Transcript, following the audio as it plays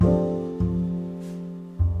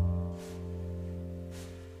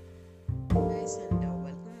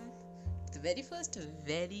very first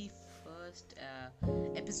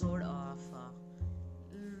episode of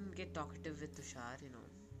Get Talkative with Tushar.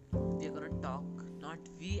 We're gonna talk. Not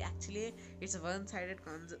we actually. It's a one-sided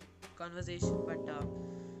conversation, but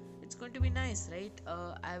it's going to be nice, right?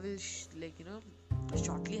 I will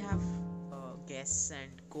shortly have guests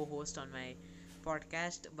and co-host on my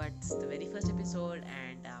podcast, but it's the very first episode,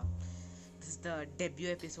 and this is the debut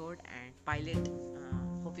episode and pilot.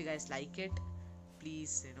 Hope you guys like it.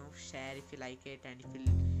 Please, share if you like it and if you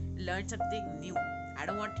learn something new. I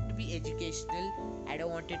don't want it to be educational. I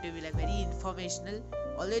don't want it to be like very informational.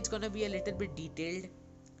 Although it's gonna be a little bit detailed.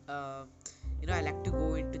 Uh, I like to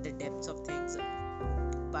go into the depths of things.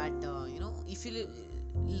 But if you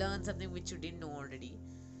learn something which you didn't know already,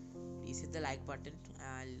 please hit the like button.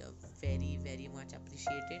 I'll very very much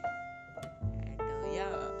appreciate it.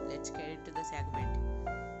 And let's get into the segment.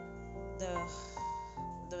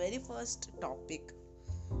 The very first topic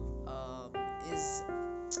uh, is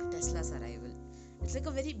Tesla's arrival. It's like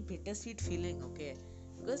a very bittersweet feeling, okay?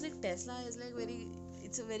 Because like Tesla is like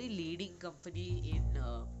it's a very leading company in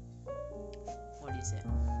what do you say,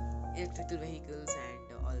 electrical vehicles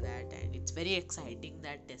and all that, and it's very exciting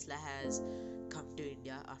that Tesla has come to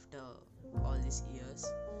India after all these years.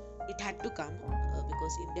 It had to come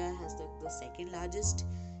because India has the second largest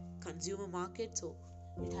consumer market, so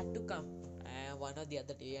it had to come one or the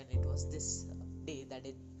other day, and it was this day that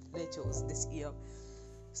they chose this year.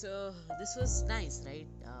 So this was nice, right?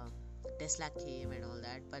 Tesla came and all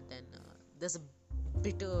that, but then there's a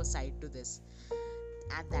bitter side to this,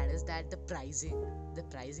 and that is that the pricing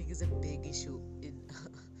is a big issue in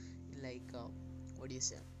like what do you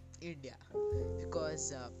say, India,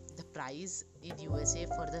 because the price in USA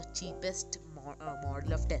for the cheapest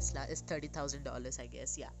model of Tesla is $30,000, I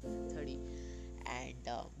guess. Yeah, 30. And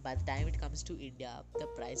by the time it comes to India, the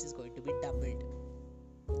price is going to be doubled.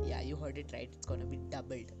 Yeah, you heard it right, it's going to be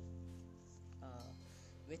doubled,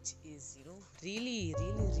 which is really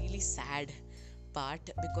really really sad part,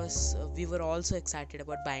 because we were also excited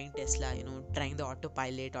about buying Tesla, trying the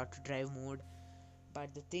autopilot auto drive mode.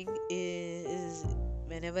 But the thing is,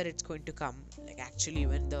 whenever it's going to come, like actually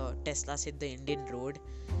when the Teslas hit the Indian road,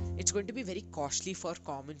 it's going to be very costly for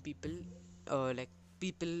common people, like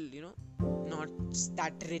people not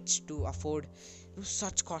that rich to afford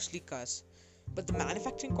such costly cars. But the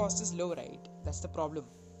manufacturing cost is low, right? That's the problem.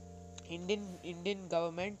 Indian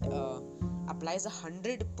government applies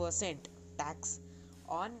 100% tax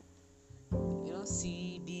on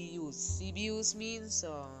CBUs. CBUs means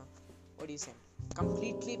what do you say?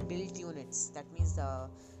 Completely built units. That means the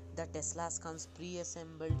Teslas comes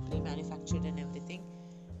pre-assembled, pre-manufactured, and everything,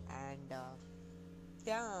 and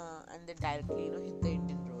and then directly hit the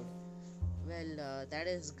Indian road. Well, that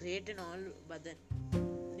is great and all, but then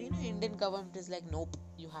Indian government is like, nope,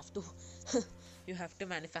 you have to you have to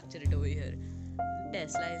manufacture it over here.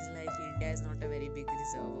 Tesla is like, India is not a very big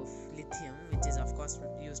reserve of lithium, which is of course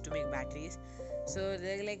used to make batteries. So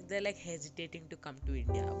they're like hesitating to come to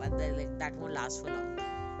India, but they're like, that won't last for long.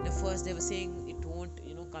 The first they were saying it won't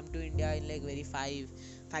come to India in like very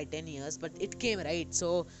 5-10 years, but it came, right?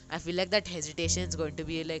 So I feel like that hesitation is going to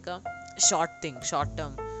be like a short term,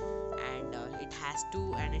 and it has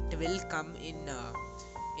to, and it will come in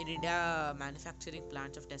India. Manufacturing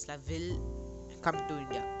plants of Tesla will come to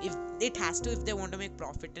India if it has to, if they want to make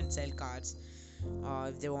profit and sell cars,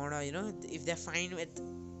 if they want to if they're fine with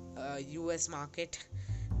US market,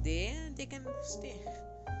 they can stay.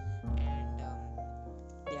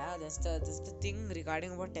 And that's the thing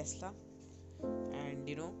regarding about Tesla. And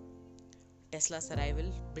Tesla's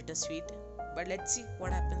arrival, bittersweet, but let's see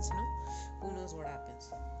what happens. Who knows what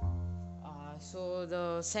happens. So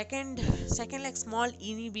the second like small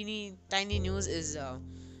eeny beeny tiny news is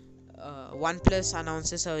OnePlus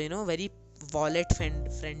announces a very wallet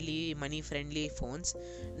friendly, money friendly phones.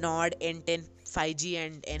 Nord N10 5G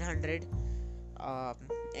and N100.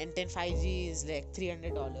 N10 5G is like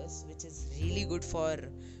 $300, which is really good for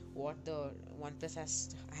what the OnePlus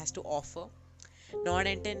has to offer. Nord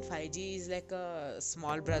N10 5G is like a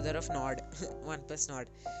small brother of Nord. OnePlus Nord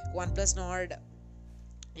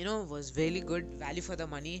was really good value for the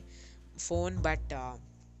money phone, but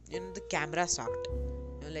the camera sucked.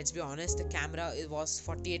 Let's be honest, the camera, it was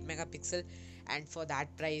 48 megapixel, and for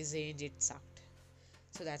that price range it sucked.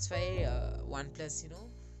 So that's why OnePlus,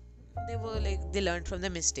 they were like, they learned from the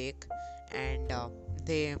mistake, and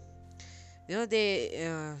they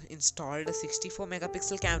installed a 64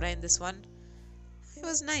 megapixel camera in this one. It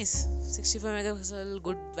was nice. 64 megapixel,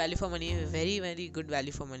 good value for money, very very good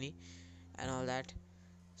value for money, and all that.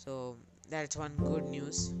 So that's one good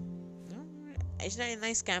news. It's not a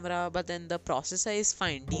nice camera, but then the processor is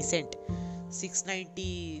fine, decent.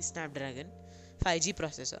 690 Snapdragon 5G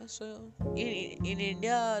processor. So in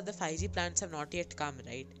India the 5G plans have not yet come,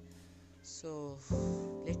 right? So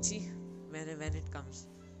let's see when it comes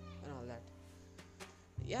and all that.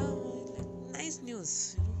 Yeah, like, nice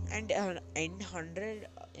news, you know. And N100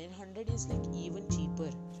 is like even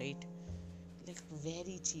cheaper, right? Like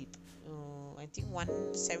very cheap. I think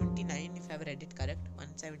 179, if I've read it correct,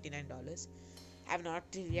 $179. I've not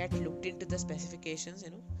yet looked into the specifications,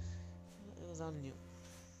 you know. It was all new.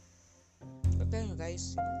 Okay,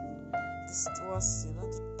 guys, this was,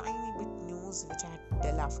 the tiny bit news which I had to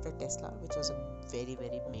tell after Tesla, which was a very,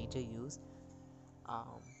 very major use.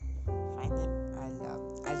 Um, Fine then.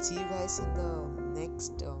 I'll see you guys in the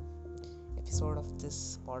next episode of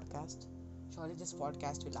this podcast. Surely this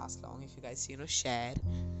podcast will last long if you guys, share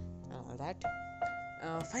and all that.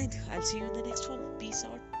 Fine. I'll see you in the next one. Peace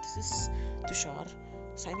out. This is Tushar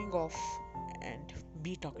signing off, and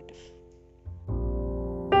be talkative.